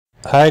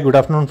Hi, good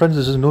afternoon friends.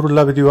 This is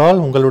Nurullah with you all.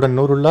 Ungaludan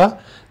Nurullah.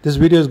 This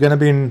video is going to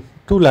be in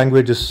two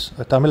languages,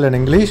 Tamil and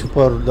English,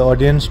 for the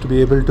audience to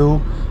be able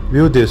to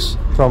view this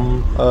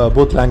from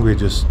both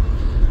languages.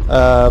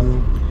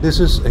 This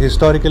is a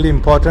historically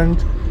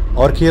important,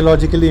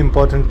 archaeologically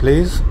important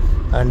place,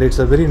 and it's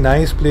a very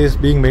nice place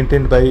being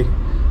maintained by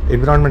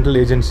Environmental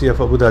Agency of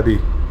Abu Dhabi.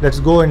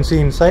 Let's go and see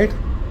inside.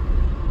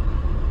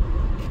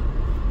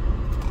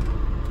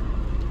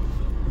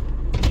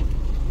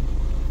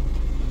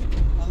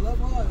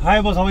 Hi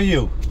boss, how are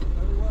you?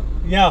 Very well.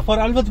 Yeah, for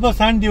Wathba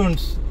sand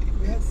dunes.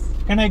 Yes.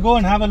 Can I go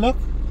and have a look?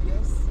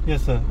 Yes.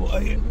 Yes, sir.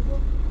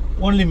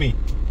 Only me.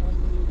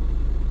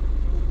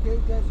 Okay,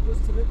 guys, go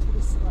straight to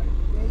this right.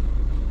 Okay.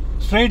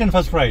 Straight and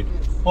first right.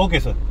 Yes. Okay,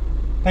 sir.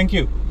 Thank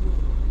you.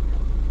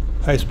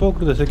 I spoke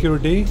to the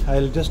security.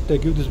 I'll just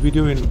give this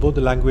video in both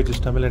the languages,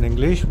 Tamil and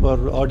English,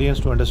 for audience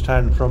to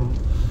understand from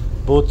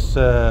both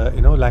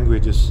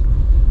languages.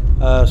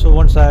 So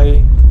once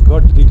I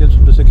got the details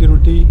from the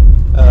security,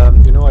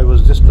 I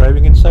was just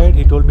driving inside.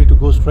 He told me to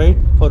go straight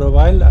for a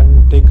while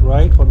and take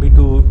right for me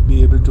to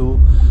be able to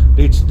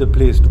reach the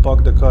place, to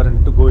park the car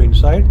and to go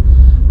inside.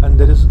 And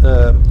there is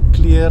a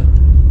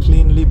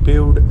cleanly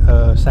paved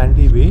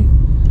sandy way,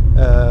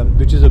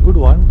 which is a good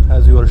one,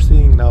 as you are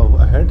seeing now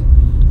ahead.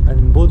 And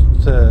in both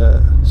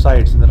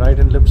sides, in the right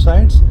and left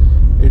sides,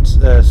 it's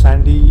a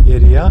sandy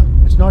area.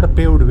 It's not a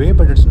paved way,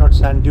 but it's not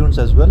sand dunes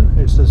as well.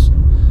 It's a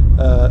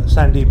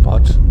sandy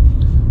part.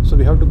 So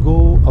we have to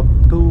go up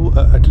to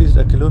at least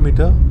a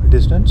kilometer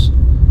distance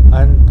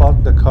and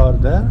park the car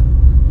there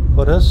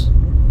for us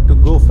to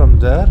go from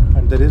there.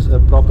 And there is a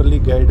properly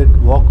guided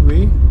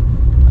walkway,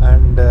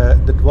 and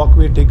that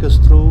walkway takes us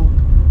through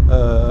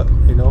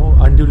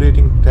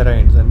undulating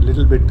terrains and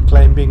little bit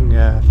climbing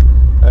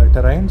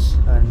terrains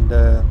and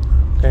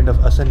kind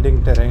of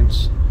ascending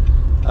terrains,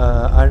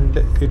 and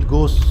it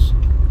goes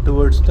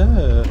towards the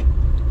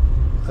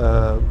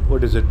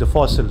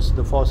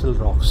the fossil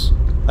rocks.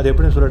 அது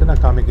எப்படின்னு சொல்லிட்டு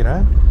நான்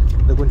காமிக்கிறேன்.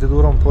 இது கொஞ்சம்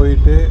தூரம்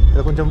போயிட்டு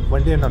கொஞ்சம்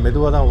வண்டியை நான்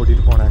மெதுவாக தான்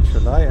ஓட்டிகிட்டு போனேன்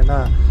ஆக்சுவலாக. ஏன்னா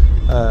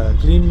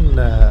க்ளீன்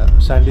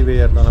சாண்டி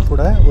வேயாக இருந்தாலும்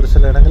கூட ஒரு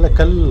சில இடங்களில்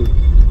கல்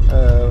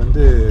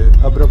வந்து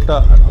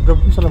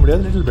அப்ரப்ட்னு சொல்ல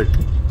முடியாது, லிட்டில் பெட்.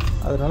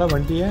 அதனால்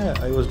வண்டியை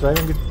I was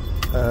driving it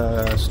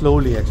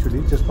slowly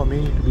actually, just for me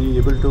to be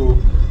able to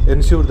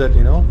ensure that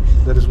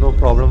there is no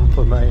problem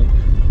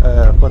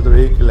for the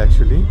vehicle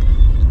actually.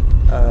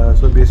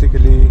 So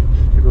basically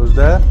it was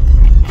there.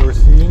 You're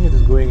seeing it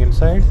is going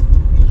inside.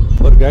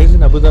 For guys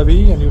in Abu Dhabi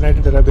and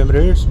United Arab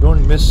Emirates,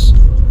 don't miss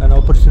an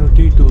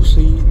opportunity to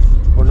see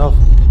one of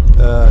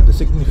the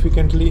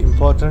significantly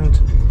important,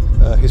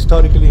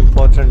 historically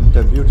important,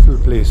 beautiful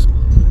place.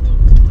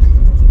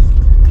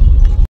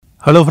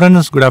 Hello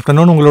friends, good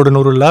afternoon. உங்களோட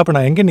நூறுல்லா. இப்போ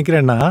நான் எங்கே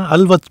நிற்கிறேன்னா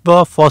அல்வத்பா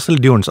Fazil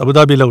tunes,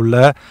 அபுதாபியில் உள்ள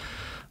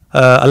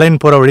align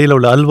போகிற வழியில்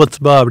உள்ள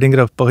அல்வத்பா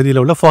அப்படிங்கிற பகுதியில்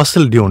உள்ள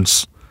ஃபாசில் டியூன்ஸ்.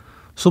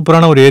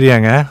 சூப்பரான ஒரு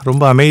ஏரியாங்க.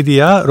 ரொம்ப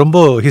அமைதியாக, ரொம்ப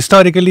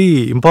ஹிஸ்டாரிக்கலி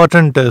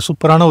இம்பார்ட்டண்ட்,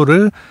 சூப்பரான ஒரு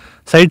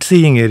சைட்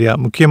சீயிங் ஏரியா.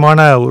 முக்கியமான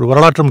ஒரு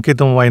வரலாற்று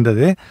முக்கியத்துவம்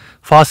வாய்ந்தது.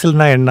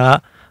 ஃபாசில்னா என்ன,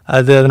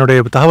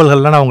 அதனுடைய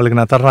தகவல்கள்லாம் நான்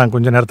உங்களுக்கு தர்றேன்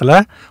கொஞ்சம் நேரத்தில்.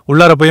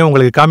 உள்ளார போய்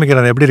உங்களுக்கு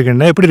காமிக்கிறேன்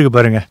எப்படி இருக்குது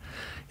பாருங்கள்.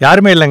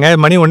 யாருமே இல்லைங்க.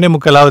 மணி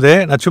 1:45 ஆகுது.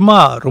 நான் சும்மா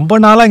ரொம்ப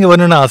நாளாக இங்கே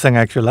வரணுன்னு ஆசைங்க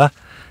ஆக்சுவலாக.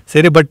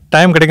 சரி, பட்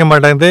டைம் கிடைக்க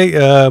மாட்டேங்குது.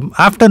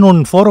 ஆஃப்டர்நூன்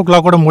 4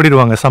 o'clock கூட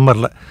மூடிடுவாங்க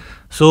சம்மரில்.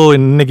 ஸோ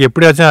இன்றைக்கி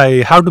எப்படியாச்சும் I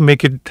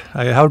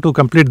have to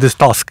complete this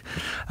task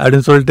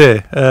அப்படின்னு சொல்லிட்டு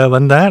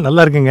வந்தேன்.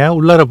 நல்லா இருக்குங்க.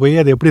 உள்ளார போய்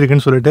அது எப்படி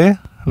இருக்குன்னு சொல்லிட்டு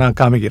நான்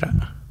காமிக்கிறேன்.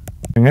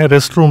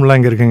 ரெஸ்ட் ரூம்லாம்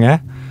இங்கே இருக்குங்க.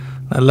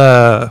 நல்லா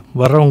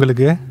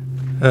வர்றவங்களுக்கு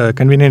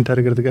கன்வீனியண்ட்டாக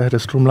இருக்கிறதுக்காக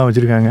ரெஸ்ட் ரூம்லாம்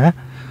வச்சுருக்காங்க.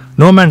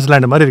 நோ மேன்ஸ்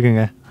லேண்ட் மாதிரி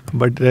இருக்குங்க.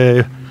 பட்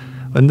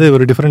வந்து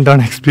ஒரு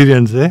டிஃப்ரெண்ட்டான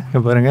எக்ஸ்பீரியன்ஸு.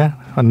 பாருங்கள்,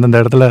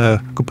 அந்தந்த இடத்துல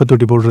குப்பை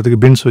தொட்டி போடுறதுக்கு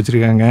பின்ஸ்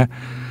வச்சுருக்காங்க.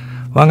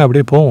 வாங்க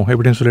அப்படியே போவோம்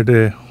எப்படின்னு சொல்லிட்டு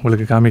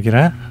உங்களுக்கு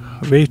காமிக்கிறேன்.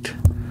 Wait,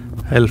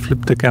 I will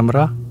flip the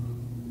camera.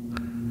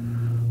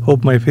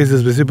 Hope my face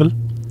is visible.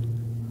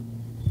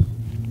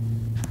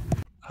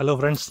 Hello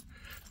friends,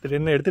 இது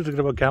என்ன எடுத்துகிட்டு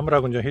இருக்கிறப்ப கேமரா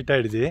கொஞ்சம் ஹீட்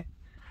ஆகிடுச்சு.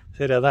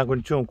 சரி, அதான்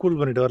கொஞ்சம் கூல்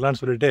பண்ணிட்டு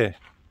வரலான்னு சொல்லிட்டு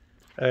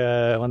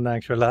வந்தேன்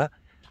ஆக்சுவலாக.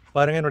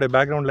 பாருங்கள் என்னுடைய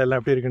பேக்ரவுண்டில் எல்லாம்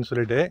எப்படி இருக்குன்னு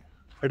சொல்லிட்டு.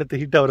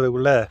 அடுத்து heat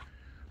ஆகிறதுக்குள்ளே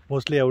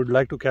mostly I would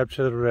like to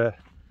capture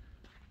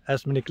as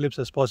many clips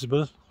as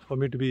possible for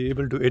me to be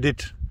able to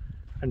edit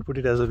and put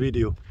it as a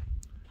video.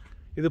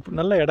 இது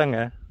நல்ல இடங்க.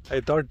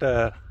 I thought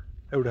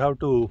I would have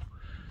to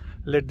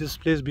let this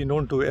place be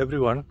known to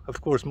everyone. Of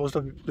course, most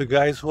of the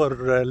guys who are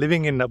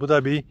living in Abu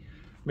Dhabi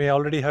may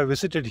already have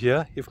visited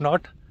here. If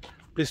not,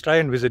 please try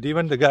and visit.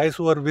 Even the guys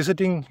who are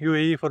visiting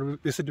UAE for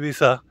visit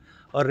visa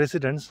or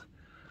residence,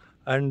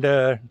 and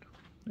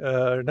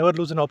never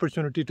lose an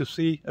opportunity to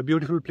see a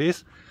beautiful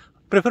place.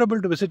 Preferable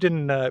to visit in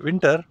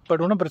winter, but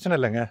ஒன்றும் பிரச்சனை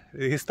இல்லைங்க.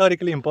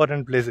 Historically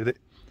important place இது.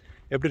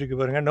 எப்படி இருக்குது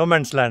பாருங்கள். No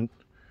mens land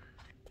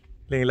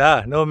இல்லைங்களா?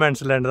 No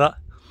mens land தான்.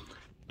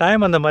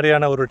 Time அந்த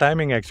மாதிரியான ஒரு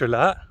டைமிங்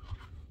ஆக்சுவலாக.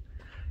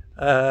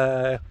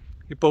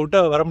 இப்போ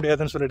விட்டால் வர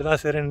முடியாதுன்னு சொல்லிட்டு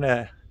தான் சரின்னு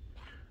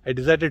ஐ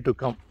டிசைடட் டு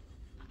கம்.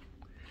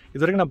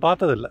 இது வரைக்கும் நான்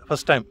பார்த்ததில்லை,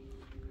 first time.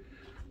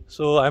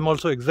 So I am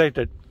also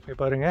excited.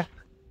 பாருங்கள்,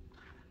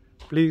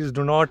 please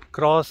do not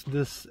cross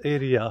this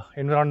area,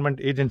 environment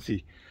agency.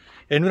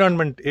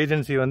 Environment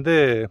agency வந்து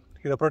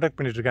இதை ப்ரொடெக்ட்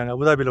பண்ணிகிட்ருக்காங்க.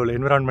 அபுதாபியில் உள்ள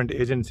environment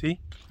agency.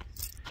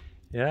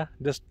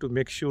 Just to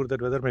make sure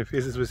that weather my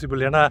face is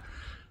visible. ஏன்னா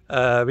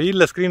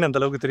வெயிலில் ஸ்க்ரீன்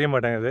அந்தளவுக்கு தெரிய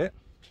மாட்டேங்குது.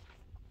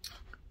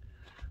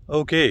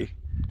 Okay,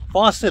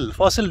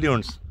 Fazil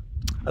tunes.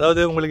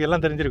 அதாவது உங்களுக்கு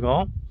எல்லாம்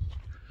தெரிஞ்சிருக்கும்.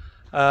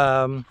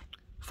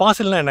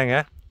 ஃபாசில்னால் என்னங்க,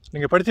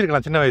 நீங்கள்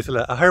படிச்சிருக்கலாம் சின்ன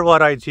வயசில்.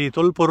 அகழ்வாராய்ச்சி,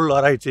 தொல்பொருள்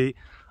ஆராய்ச்சி,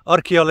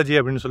 ஆர்கியாலஜி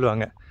அப்படின்னு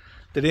சொல்லுவாங்க.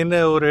 திடீர்னு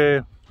ஒரு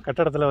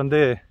கட்டடத்தில்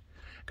வந்து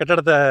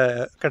கட்டடத்தை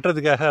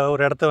கட்டுறதுக்காக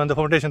ஒரு இடத்த வந்து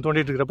ஃபவுண்டேஷன்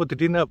தோண்டிகிட்டு இருக்கிறப்போ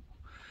திடீர்னு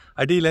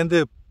அடியிலேருந்து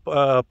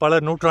பல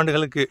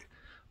நூற்றாண்டுகளுக்கு,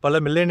 பல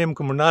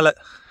மில்லேனியமுக்கு முன்னால்,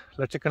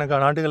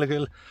 லட்சக்கணக்கான ஆண்டுகளுக்கு,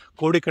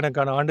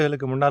 கோடிக்கணக்கான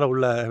ஆண்டுகளுக்கு முன்னால்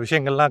உள்ள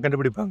விஷயங்கள்லாம்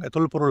கண்டுபிடிப்பாங்க,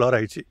 தொல்பொருள்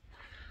ஆராய்ச்சி.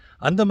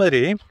 அந்த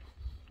மாதிரி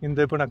இந்த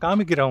இப்போ நான்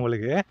காமிக்கிறேன்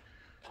உங்களுக்கு.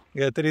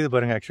 இங்கே தெரியுது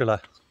பாருங்கள்.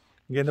 ஆக்சுவலாக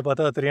இங்கேருந்து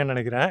பார்த்தா தெரியும்னு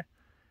நினைக்கிறேன்,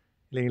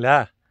 இல்லைங்களா?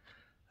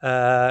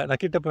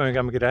 நான் கிட்ட போய்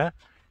காமிக்கிறேன்.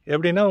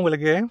 எப்படின்னா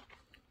உங்களுக்கு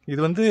இது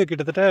வந்து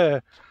கிட்டத்தட்ட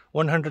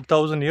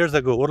 100,000 years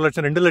ago, 1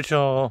 லட்சம் 2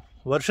 லட்சம்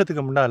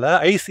வருஷத்துக்கு முன்னால்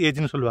ஐஸ்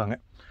ஏஜ்னு சொல்லுவாங்க.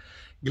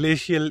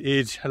 கிளேஷியல்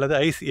ஏஜ் அல்லது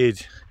ஐஸ்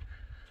ஏஜ்.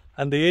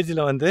 அந்த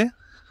ஏஜில் வந்து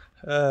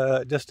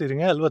ஜஸ்ட்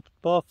இருங்க,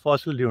 அல்வத்பா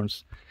ஃபாசில் டியூன்ஸ்.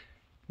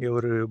 இங்கே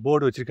ஒரு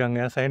போர்டு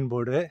வச்சுருக்காங்க, சைன்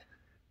போர்டு.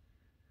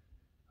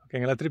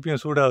 ஓகேங்களா?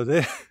 திருப்பியும் சூடாகுது.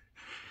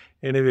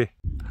 Anyway,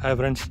 hi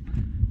friends.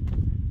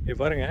 இப்போ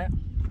பாருங்கள்,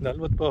 இந்த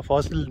அல்வத்பா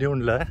ஃபாசில்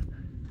டியூனில்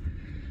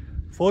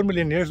 4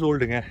 million years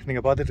ஓல்டுங்க.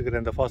 நீங்கள் பார்த்துட்டு இருக்கிற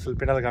இந்த ஃபாசில்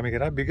பின்னால்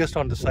காமிக்கிறேன். Biggest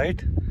on the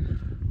side,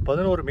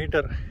 11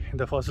 metre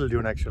இந்த ஃபாசில்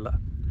டியூன். ஆக்சுவலாக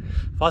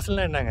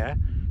ஃபாசில்னால் என்னங்க,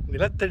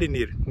 நிலத்தடி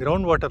நீர்,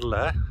 கிரவுண்ட் வாட்டரில்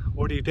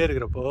ஓடிக்கிட்டே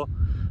இருக்கிறப்போ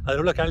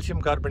அதில் உள்ள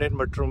கால்சியம் கார்பனேட்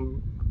மற்றும்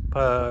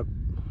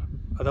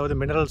அதாவது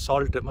மினரல்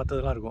சால்ட்டு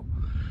மற்றதெல்லாம் இருக்கும்.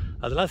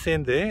 அதெல்லாம்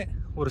சேர்ந்து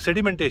ஒரு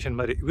செடிமெண்டேஷன்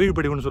மாதிரி,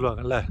 வீழ்படிவுன்னு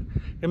சொல்லுவாங்கள்ல,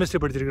 கெமிஸ்ட்ரி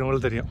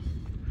படிச்சிருக்கிறவங்களுக்கு தெரியும்.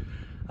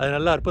 அது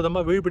நல்லா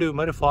அற்புதமாக வீழ்படிவு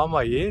மாதிரி ஃபார்ம்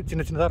ஆகி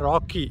சின்ன சின்னதாக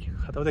ராக்கி,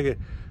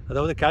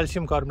 அதாவது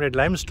கால்சியம் கார்பனேட்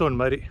லைம்ஸ்டோன்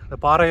மாதிரி அந்த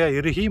பாறையாக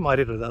இறுகி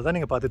மாறிடுறது. அதுதான்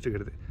நீங்கள்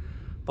பார்த்துட்ருக்கிறது.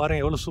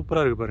 பாருங்கள் எவ்வளோ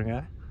சூப்பராக இருக்குது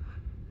பாருங்கள்.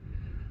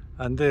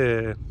 வந்து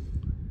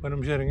ஒரு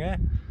நிமிஷம் இருங்க,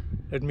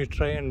 let me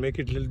try and make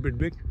it little bit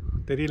big.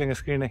 தெரியலங்க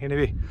ஸ்க்ரீனை.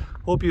 எனவே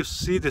ஹோப் யூ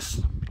see திஸ்.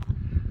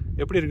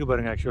 எப்படி இருக்குது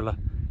பாருங்கள். ஆக்சுவலாக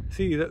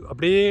இது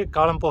அப்படியே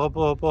காலம் போக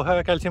போக போக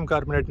கால்சியம்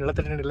கார்பனேட்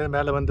நிலத்தடி நிலையில்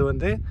மேலே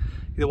வந்து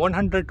இது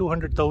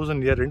 100,000-200,000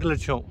 year, 2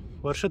 லட்சம்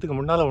வருஷத்துக்கு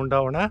முன்னால்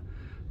உண்டாகுனா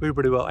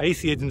வீழ்படிவு,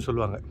 ஐஸ் ஏஜ்னு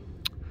சொல்லுவாங்க.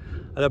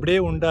 அது அப்படியே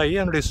உண்டாகி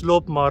அதனுடைய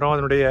ஸ்லோப் மாறும்,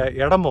 அதனுடைய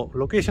இடமோ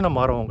லொக்கேஷனை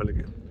மாறும்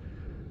உங்களுக்கு.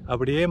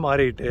 அப்படியே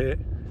மாறிட்டு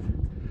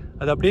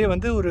அது அப்படியே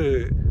வந்து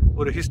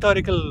ஒரு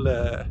ஹிஸ்டாரிக்கல்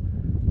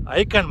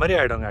ஐக்கான் மாதிரி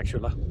ஆகிடுங்க.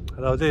 ஆக்சுவலாக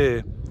அதாவது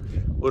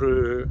ஒரு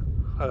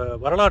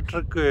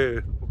வரலாற்றுக்கு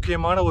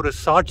முக்கியமான ஒரு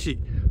சாட்சி,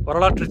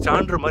 வரலாற்று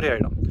சான்று மாதிரி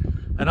ஆகிடும்.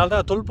 அதனால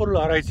தான் தொல்பொருள்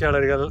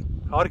ஆராய்ச்சியாளர்கள்,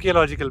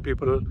 ஆர்கியாலஜிக்கல்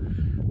பீப்புள்,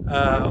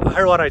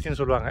 அகழ்வாராய்ச்சின்னு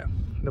சொல்லுவாங்க.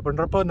 இந்த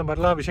பண்ணுறப்போ இந்த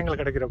மாதிரிலாம் விஷயங்கள்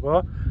கிடைக்கிறப்போ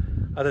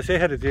அதை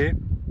சேகரித்து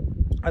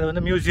அது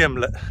வந்து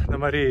மியூசியமில், இந்த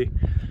மாதிரி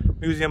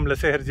மியூசியமில்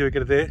சேகரித்து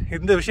வைக்கிறது.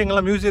 இந்த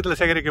விஷயங்கள்லாம் மியூசியத்தில்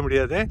சேகரிக்க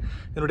முடியாது.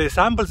 இதனுடைய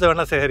சாம்பிள்ஸை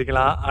வேணால்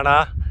சேகரிக்கலாம்.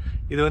 ஆனால்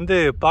இது வந்து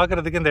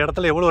பார்க்குறதுக்கு இந்த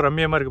இடத்துல எவ்வளோ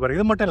ரம்மியமாக இருக்குது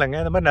பாருங்கள். இது மட்டும் இல்லைங்க,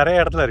 இந்த மாதிரி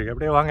நிறைய இடத்துல இருக்குது.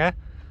 அப்படியே வாங்க.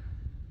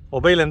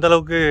 மொபைல் எந்த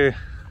அளவுக்கு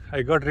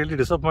I got really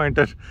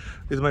disappointed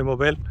with my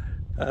mobile.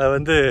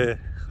 வந்து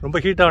ரொம்ப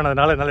ஹீட்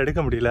ஆனதுனால என்னால்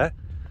எடுக்க முடியல.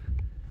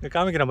 இங்கே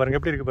காமிக்கிறேன் பாருங்கள்,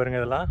 எப்படி இருக்குது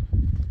பாருங்கள். இதெல்லாம்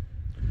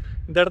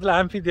இந்த இடத்துல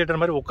ஆம்பி தியேட்டர்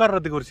மாதிரி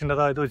உட்கார்றதுக்கு ஒரு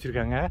சின்னதாக இது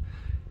வச்சுருக்காங்க.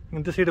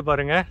 இந்த சைடு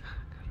பாருங்கள்,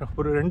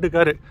 ஒரு 2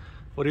 காரு,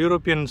 ஒரு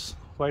யூரோப்பியன்ஸ்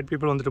ஒயிட்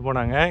பீப்புள் வந்துட்டு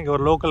போனாங்க. இங்கே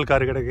ஒரு லோக்கல்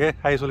காரு கிடக்கு,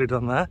 ஹாய் சொல்லிட்டு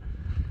வந்தேன்.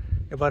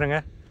 இங்கே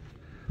பாருங்கள்,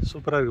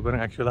 சூப்பராக இருக்குது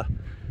பாருங்கள். ஆக்சுவலாக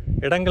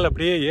இடங்கள்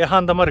அப்படியே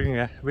ஏகாந்தமாக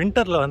இருக்குங்க.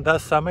 வின்டரில்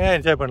வந்தால் செமையாக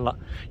என்ஜாய் பண்ணலாம்.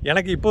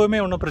 எனக்கு இப்போவுமே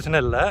ஒன்றும் பிரச்சனை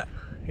இல்லை,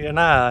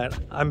 ஏன்னா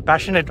I am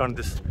passionate on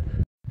this.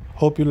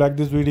 Hope you like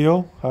this video.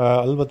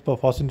 அல்வத்பா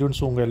Fazil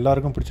tunes உங்கள்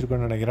எல்லாருக்கும்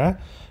பிடிச்சிருக்குன்னு நினைக்கிறேன்.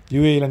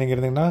 யூஏயில் நீங்கள்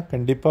இருந்தீங்கன்னா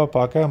கண்டிப்பாக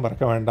பார்க்க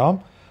மறக்க வேண்டாம்.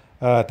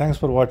 தேங்க்ஸ்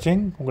ஃபார்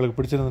வாட்சிங். உங்களுக்கு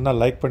பிடிச்சிருந்ததுன்னா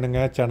லைக்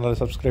பண்ணுங்கள், சேனலை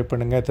சப்ஸ்கிரைப்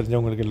பண்ணுங்கள்.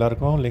 தெரிஞ்சவங்களுக்கு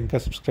எல்லாருக்கும் லிங்கை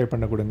சப்ஸ்கிரைப்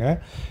பண்ண கொடுங்க.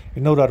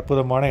 இன்னொரு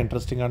அற்புதமான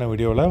இன்ட்ரெஸ்டிங்கான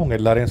வீடியோவில் உங்கள்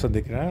எல்லாரையும்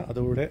சந்திக்கிறேன்.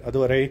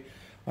 அதுவரை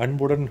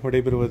அன்புடன்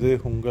விடைபெறுவது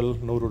உங்கள்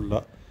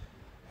Noorullah.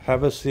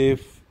 Have a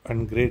safe and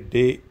great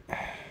day.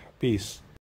 Peace.